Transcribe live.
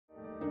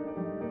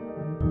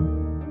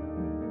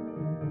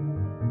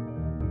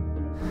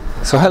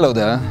So hello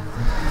there,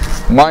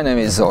 my name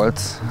is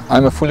Zsolt.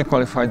 I'm a fully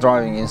qualified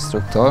driving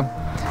instructor.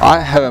 I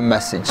have a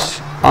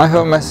message. I have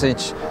a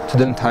message to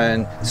the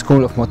entire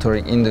School of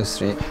Motoring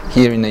industry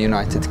here in the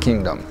United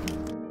Kingdom.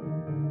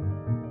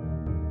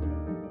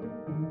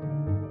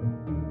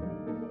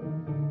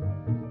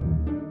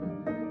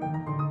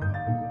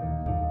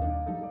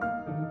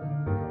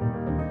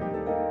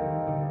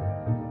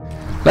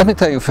 Let me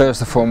tell you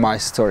first of all my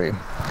story.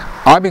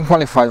 I've been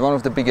qualified one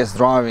of the biggest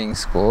driving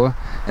schools,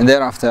 and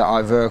thereafter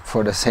I worked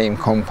for the same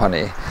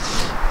company.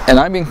 And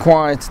I've been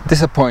quite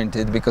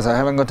disappointed because I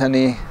haven't got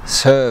any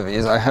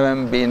service, I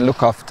haven't been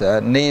looked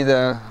after,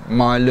 neither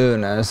my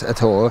learners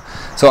at all.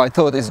 So I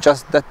thought it's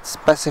just that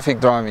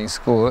specific driving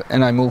school,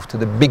 and I moved to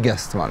the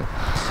biggest one.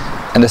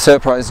 And the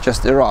surprise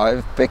just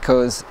arrived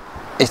because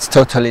it's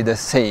totally the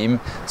same.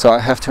 So I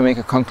have to make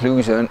a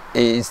conclusion,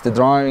 is the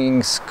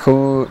driving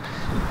school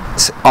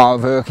are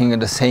working on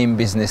the same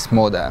business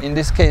model. In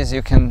this case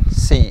you can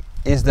see,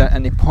 is there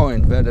any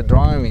point where the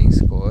driving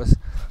schools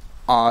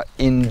are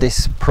in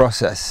this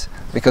process,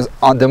 because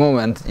at the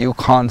moment you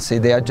can't see,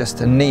 they are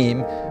just a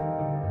name.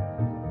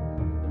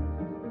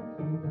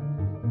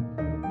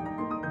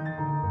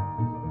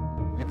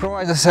 We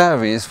provide a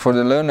service for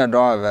the learner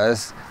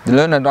drivers. The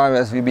learner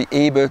drivers will be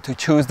able to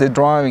choose the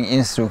driving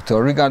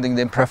instructor regarding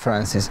their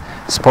preferences,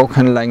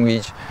 spoken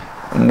language,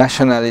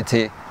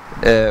 nationality,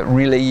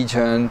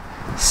 religion,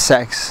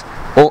 sex,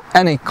 or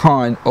any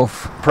kind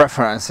of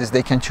preferences.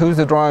 They can choose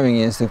the driving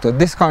instructor.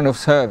 This kind of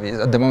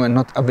service at the moment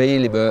not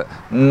available,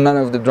 none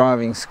of the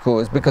driving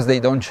schools, because they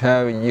don't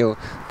share with you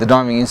the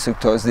driving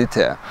instructor's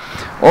detail.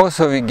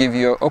 Also, we give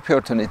you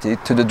opportunity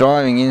to the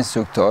driving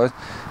instructors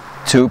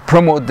to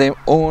promote their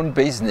own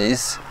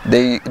business.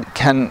 They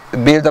can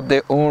build up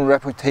their own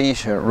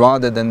reputation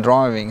rather than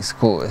driving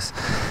schools.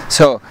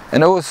 So,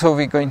 and also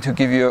we're going to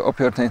give you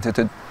opportunity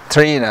to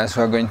trainers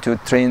who are going to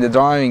train the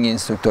driving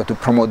instructor to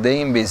promote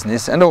their own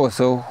business, and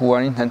also who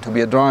are intended to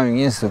be a driving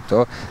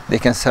instructor, they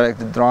can select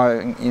the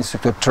driving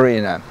instructor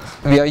trainer.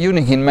 We are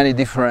unique in many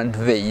different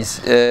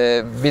ways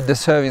with the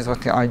service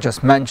what I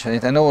just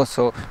mentioned, and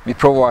also we're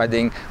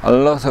providing a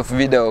lot of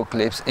video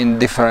clips in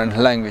different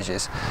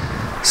languages.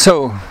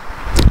 So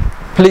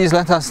please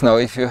let us know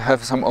if you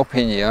have some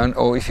opinion,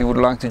 or if you would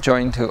like to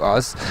join to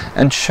us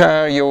and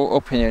share your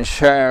opinion,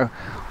 share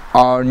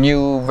our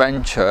new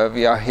venture.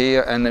 We are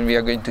here, and then we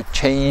are going to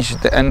change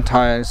the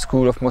entire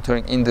School of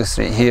Motoring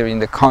industry here in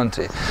the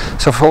country.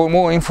 So for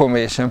more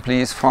information,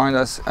 please find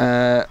us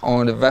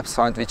on the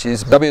website, which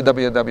is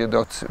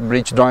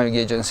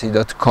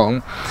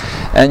www.bridgedrivingagency.com,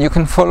 and you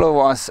can follow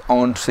us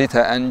on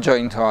Twitter and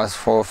join to us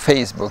for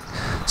Facebook.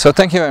 So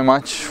thank you very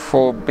much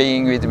for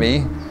being with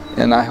me,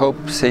 and I hope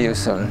to see you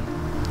soon.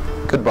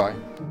 Goodbye.